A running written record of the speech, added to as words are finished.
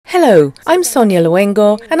Hello, I'm Sonia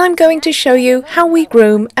Luengo and I'm going to show you how we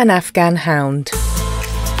groom an Afghan Hound.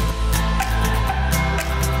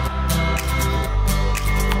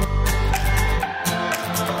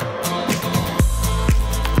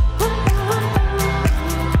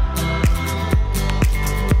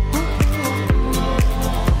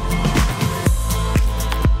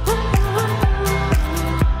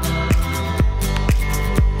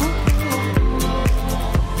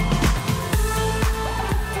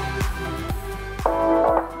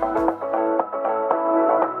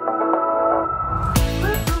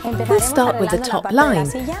 We'll start with the top line,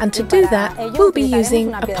 and to do that, we'll be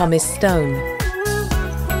using a pumice stone.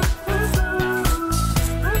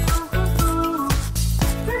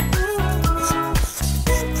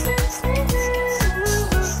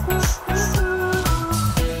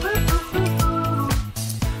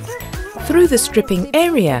 Through the stripping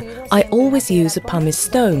area, I always use a pumice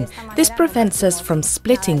stone. This prevents us from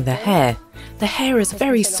splitting the hair. The hair is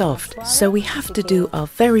very soft, so we have to do our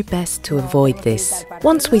very best to avoid this.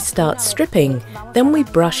 Once we start stripping, then we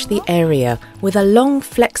brush the area with a long,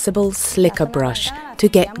 flexible, slicker brush to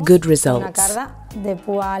get good results.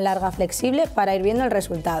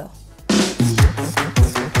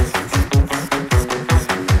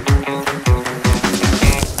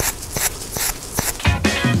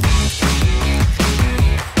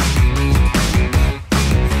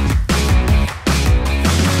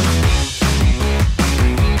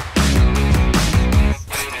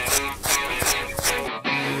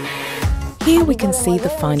 Here we can see the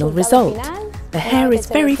final result. The hair is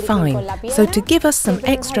very fine, so to give us some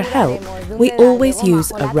extra help, we always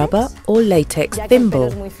use a rubber or latex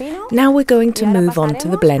thimble. Now we're going to move on to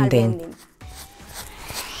the blending.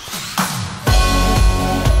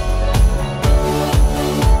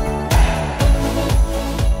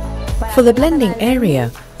 For the blending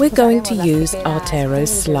area, we're going to use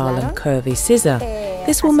Artero's slalom curvy scissor.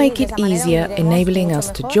 This will make it easier, enabling us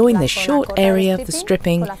to join the short area of the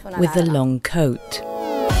stripping with the long coat.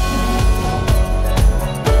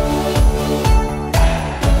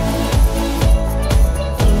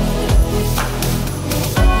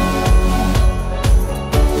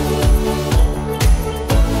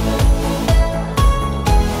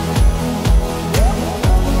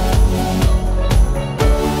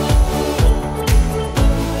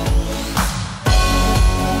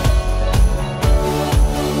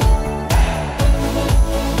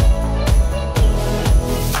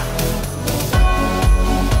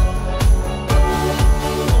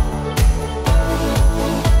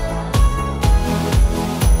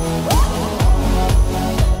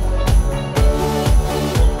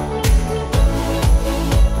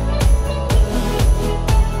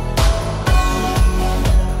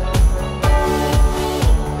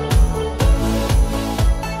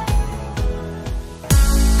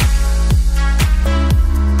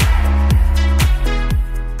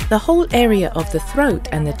 The whole area of the throat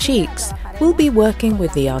and the cheeks will be working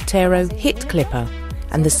with the Artero hit clipper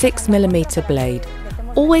and the 6mm blade.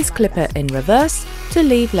 Always clipper in reverse to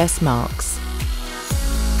leave less marks.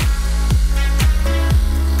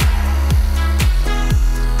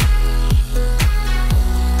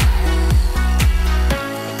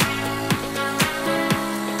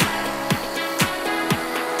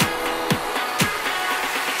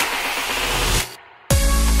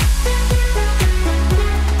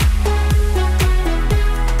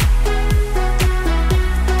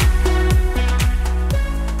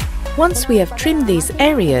 Once we have trimmed these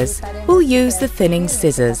areas, we'll use the thinning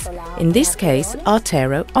scissors, in this case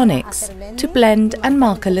Artero Onyx, to blend and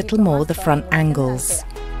mark a little more the front angles.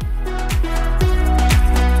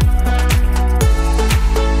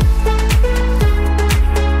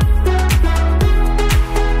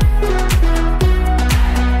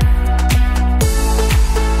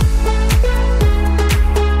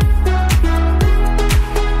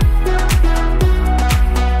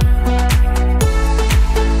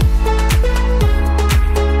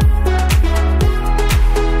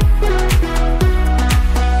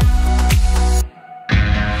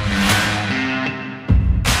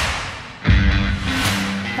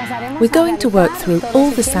 We're going to work through all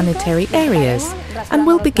the sanitary areas, and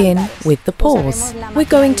we'll begin with the paws. We're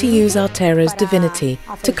going to use Artero's Divinity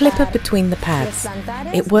to clip up between the pads.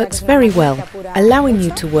 It works very well, allowing you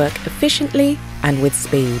to work efficiently and with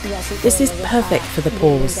speed. This is perfect for the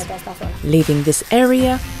paws, leaving this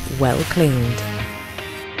area well cleaned.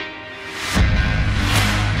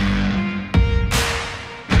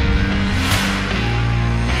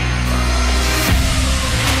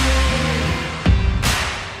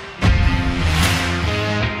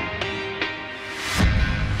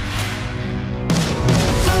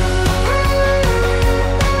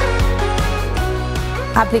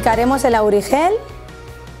 Aplicaremos el aurigel.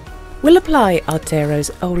 We'll apply Artero's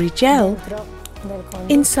Aurigel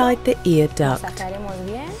inside the ear duct.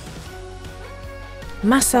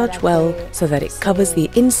 Massage well so that it covers the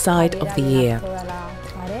inside of the ear.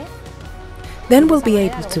 Then we'll be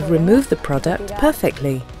able to remove the product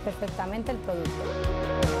perfectly.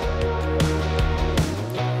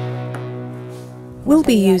 We'll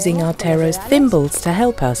be using Artero's thimbles to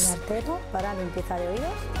help us.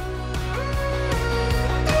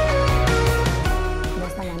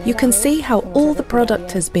 You can see how all the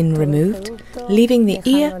product has been removed, leaving the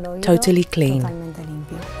ear totally clean.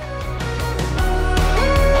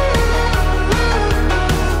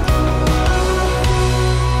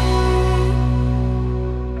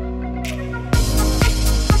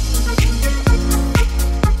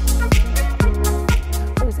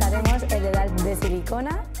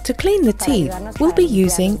 To clean the teeth, we'll be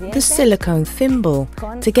using the silicone thimble,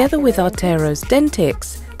 together with Artero's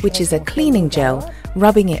Dentix, which is a cleaning gel,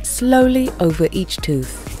 rubbing it slowly over each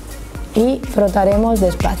tooth. Y frotaremos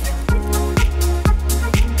despacio.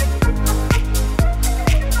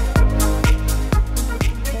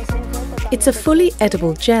 It's a fully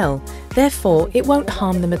edible gel, therefore it won't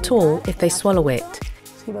harm them at all if they swallow it.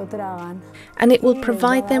 And it will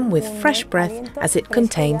provide them with fresh breath as it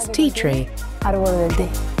contains tea tree.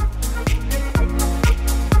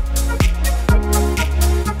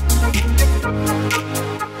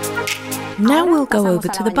 Now we'll go over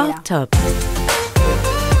to the bathtub.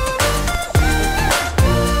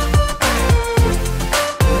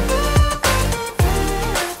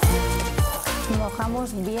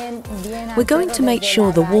 We're going to make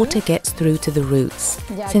sure the water gets through to the roots.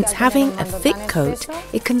 Since having a thick coat,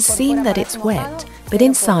 it can seem that it's wet, but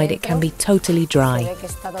inside it can be totally dry.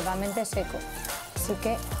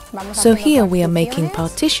 So here we are making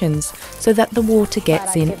partitions so that the water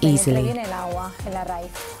gets in easily.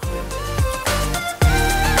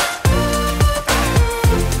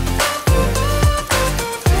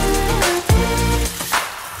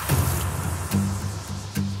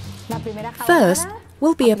 First,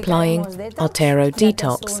 we'll be applying Artero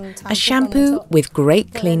Detox, a shampoo with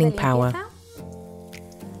great cleaning power.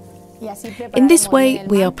 In this way,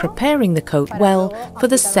 we are preparing the coat well for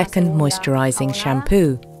the second moisturizing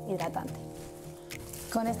shampoo.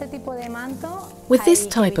 With this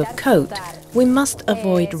type of coat, we must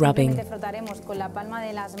avoid rubbing.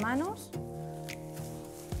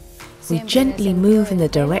 We gently move in the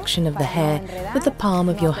direction of the hair with the palm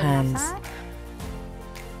of your hands.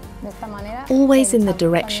 Always in the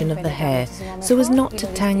direction of the hair, so as not to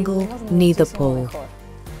tangle, neither pull.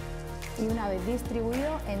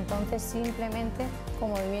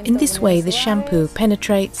 In this way, the shampoo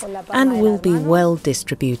penetrates and will be well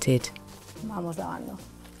distributed.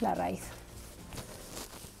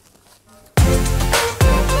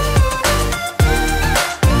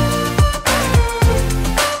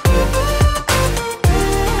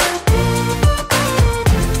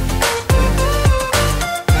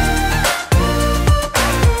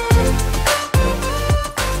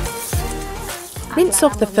 Rinse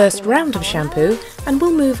off the first round of shampoo and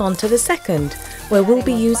we'll move on to the second, where we'll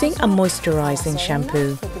be using a moisturizing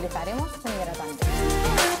shampoo.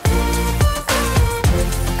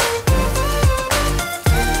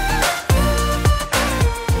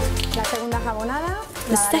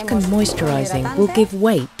 The second moisturizing will give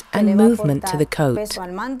weight and movement to the coat.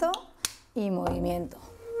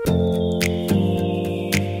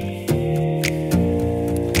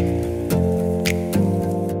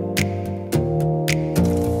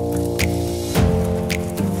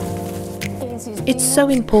 It's so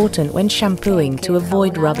important when shampooing to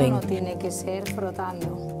avoid rubbing.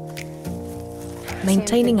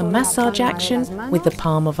 Maintaining a massage action with the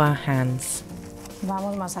palm of our hands.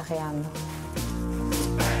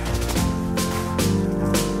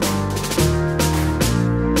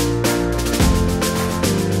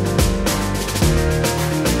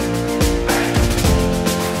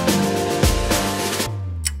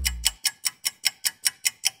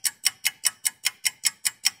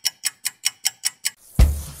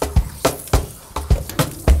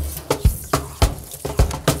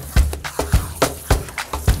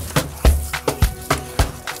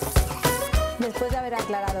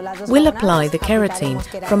 We'll apply the keratin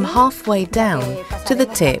from halfway down to the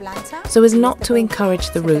tip so as not to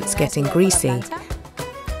encourage the roots getting greasy.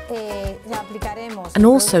 And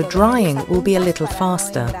also drying will be a little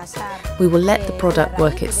faster. We will let the product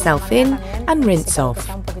work itself in and rinse off.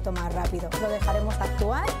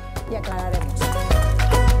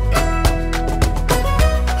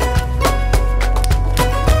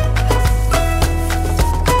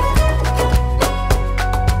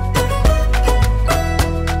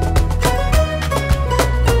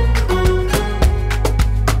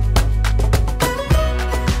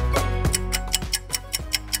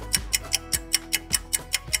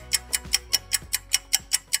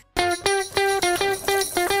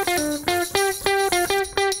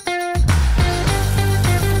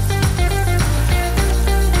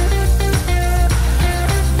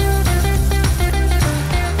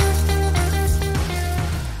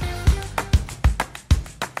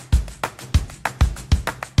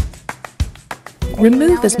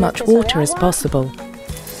 Remove as much water as possible.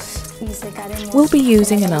 We'll be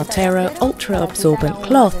using an Artero ultra-absorbent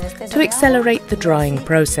cloth to accelerate the drying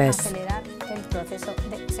process.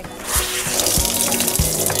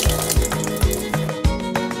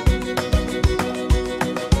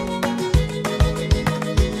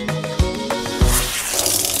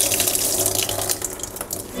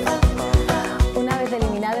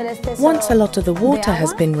 Once a lot of the water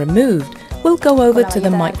has been removed, we'll go over to the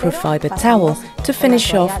microfiber towel to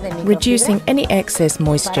finish off, reducing any excess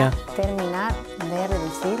moisture.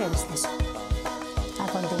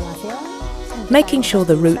 Making sure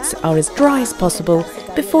the roots are as dry as possible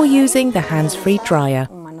before using the hands-free dryer.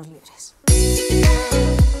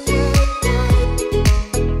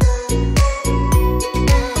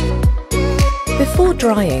 Before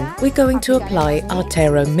drying, we're going to apply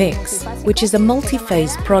Artero Mix, which is a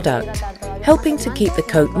multi-phase product, helping to keep the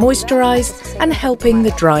coat moisturised and helping the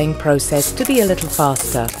drying process to be a little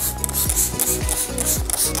faster.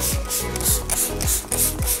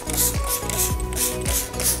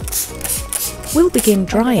 We'll begin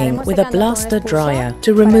drying with a blaster dryer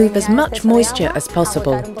to remove as much moisture as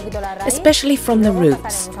possible, especially from the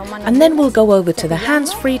roots, and then we'll go over to the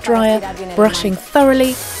hands-free dryer, brushing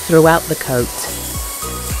thoroughly throughout the coat.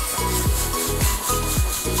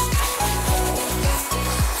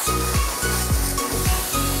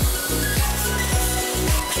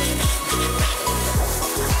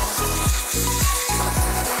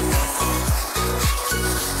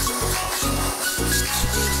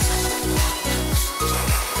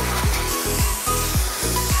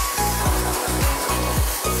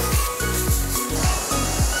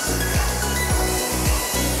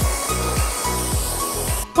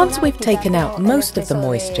 Once we've taken out most of the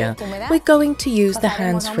moisture, we're going to use the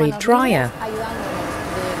hands-free dryer.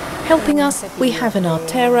 Helping us, we have an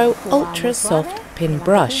Artero Ultra Soft Pin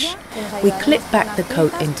Brush. We clip back the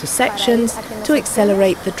coat into sections to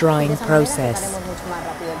accelerate the drying process.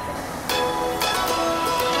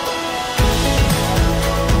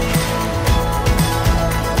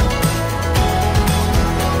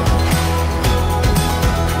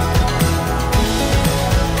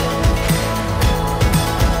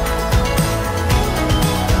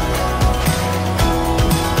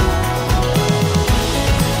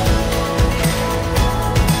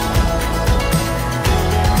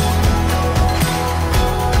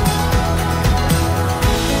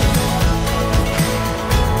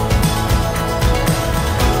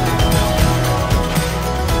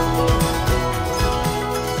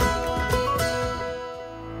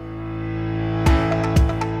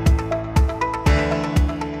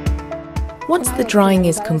 Once the drying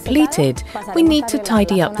is completed, we need to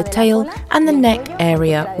tidy up the tail and the neck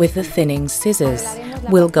area with the thinning scissors.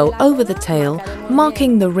 We'll go over the tail,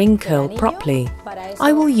 marking the ring curl properly.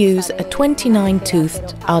 I will use a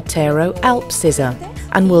 29-toothed Artero Alp scissor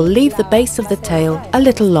and will leave the base of the tail a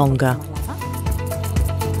little longer.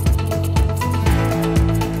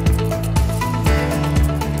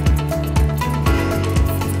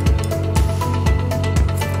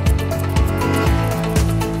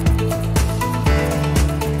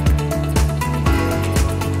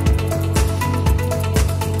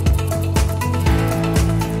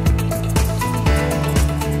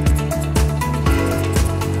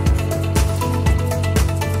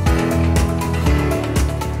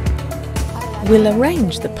 We'll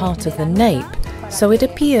arrange the part of the nape so it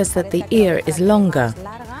appears that the ear is longer.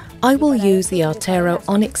 I will use the Artero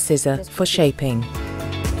Onyx scissor for shaping.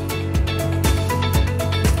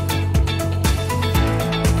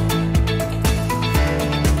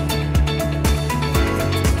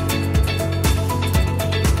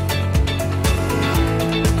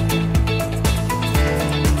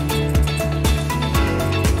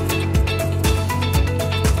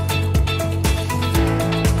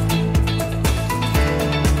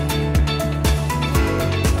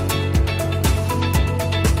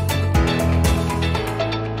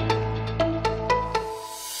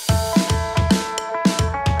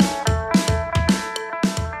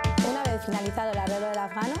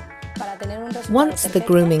 Once the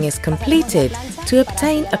grooming is completed, to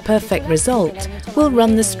obtain a perfect result, we'll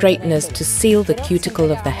run the straighteners to seal the cuticle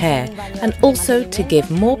of the hair and also to give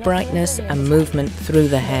more brightness and movement through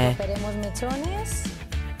the hair.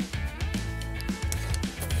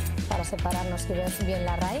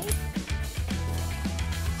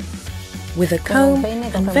 With a comb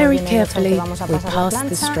and very carefully we pass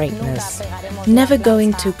the straighteners, never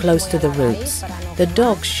going too close to the roots. The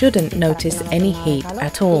dog shouldn't notice any heat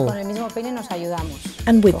at all.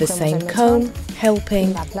 And with the same comb,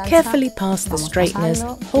 helping, carefully pass the straighteners,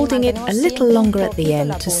 holding it a little longer at the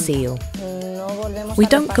end to seal. We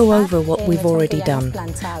don't go over what we've already done.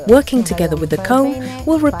 Working together with the comb,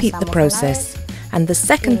 we'll repeat the process, and the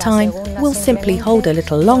second time, we'll simply hold a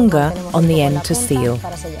little longer on the end to seal.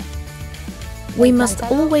 We must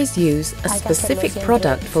always use a specific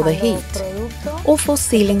product for the heat or for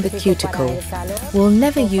sealing the cuticle. We'll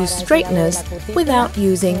never use straighteners without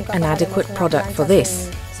using an adequate product for this.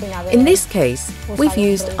 In this case, we've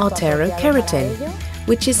used Artero Creative Team,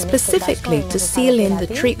 which is specifically to seal in the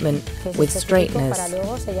treatment with straighteners.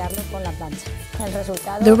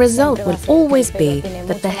 The result will always be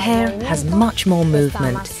that the hair has much more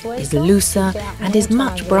movement, is looser and is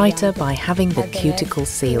much brighter by having the cuticle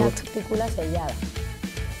sealed.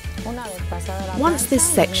 Once this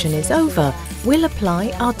section is over, we'll apply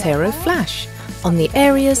Artero Flash on the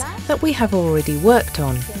areas that we have already worked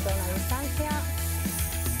on.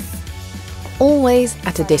 Always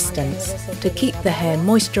at a distance to keep the hair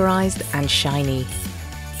moisturized and shiny.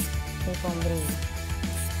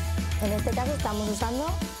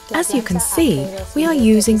 As you can see, we are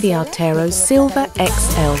using the Artero Silver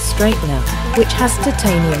XL straightener, which has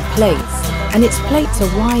titanium plates, and its plates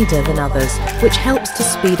are wider than others, which helps to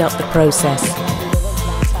speed up the process.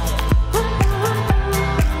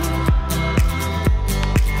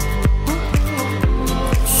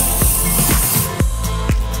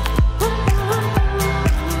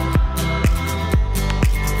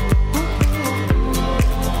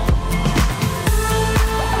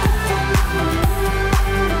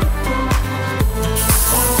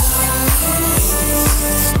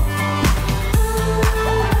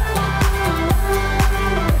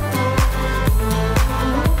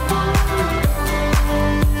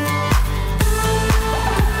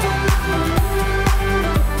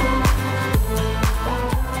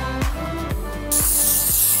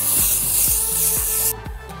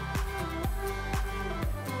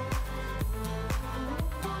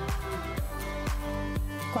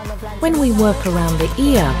 When we work around the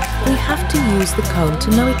ear, we have to use the comb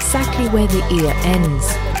to know exactly where the ear ends.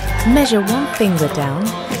 Measure one finger down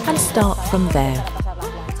and start from there.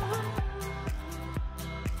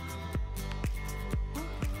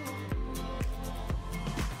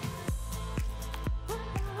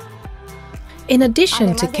 In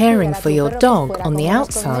addition to caring for your dog on the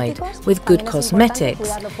outside with good cosmetics,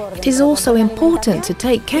 it is also important to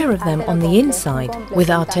take care of them on the inside with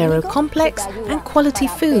Artero Complex and quality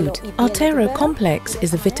food. Artero Complex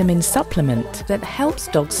is a vitamin supplement that helps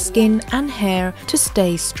dogs' skin and hair to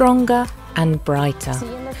stay stronger and brighter.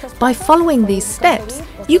 By following these steps,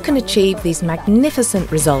 you can achieve these magnificent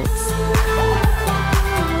results.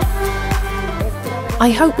 I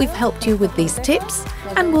hope we've helped you with these tips,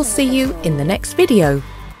 and we'll see you in the next video.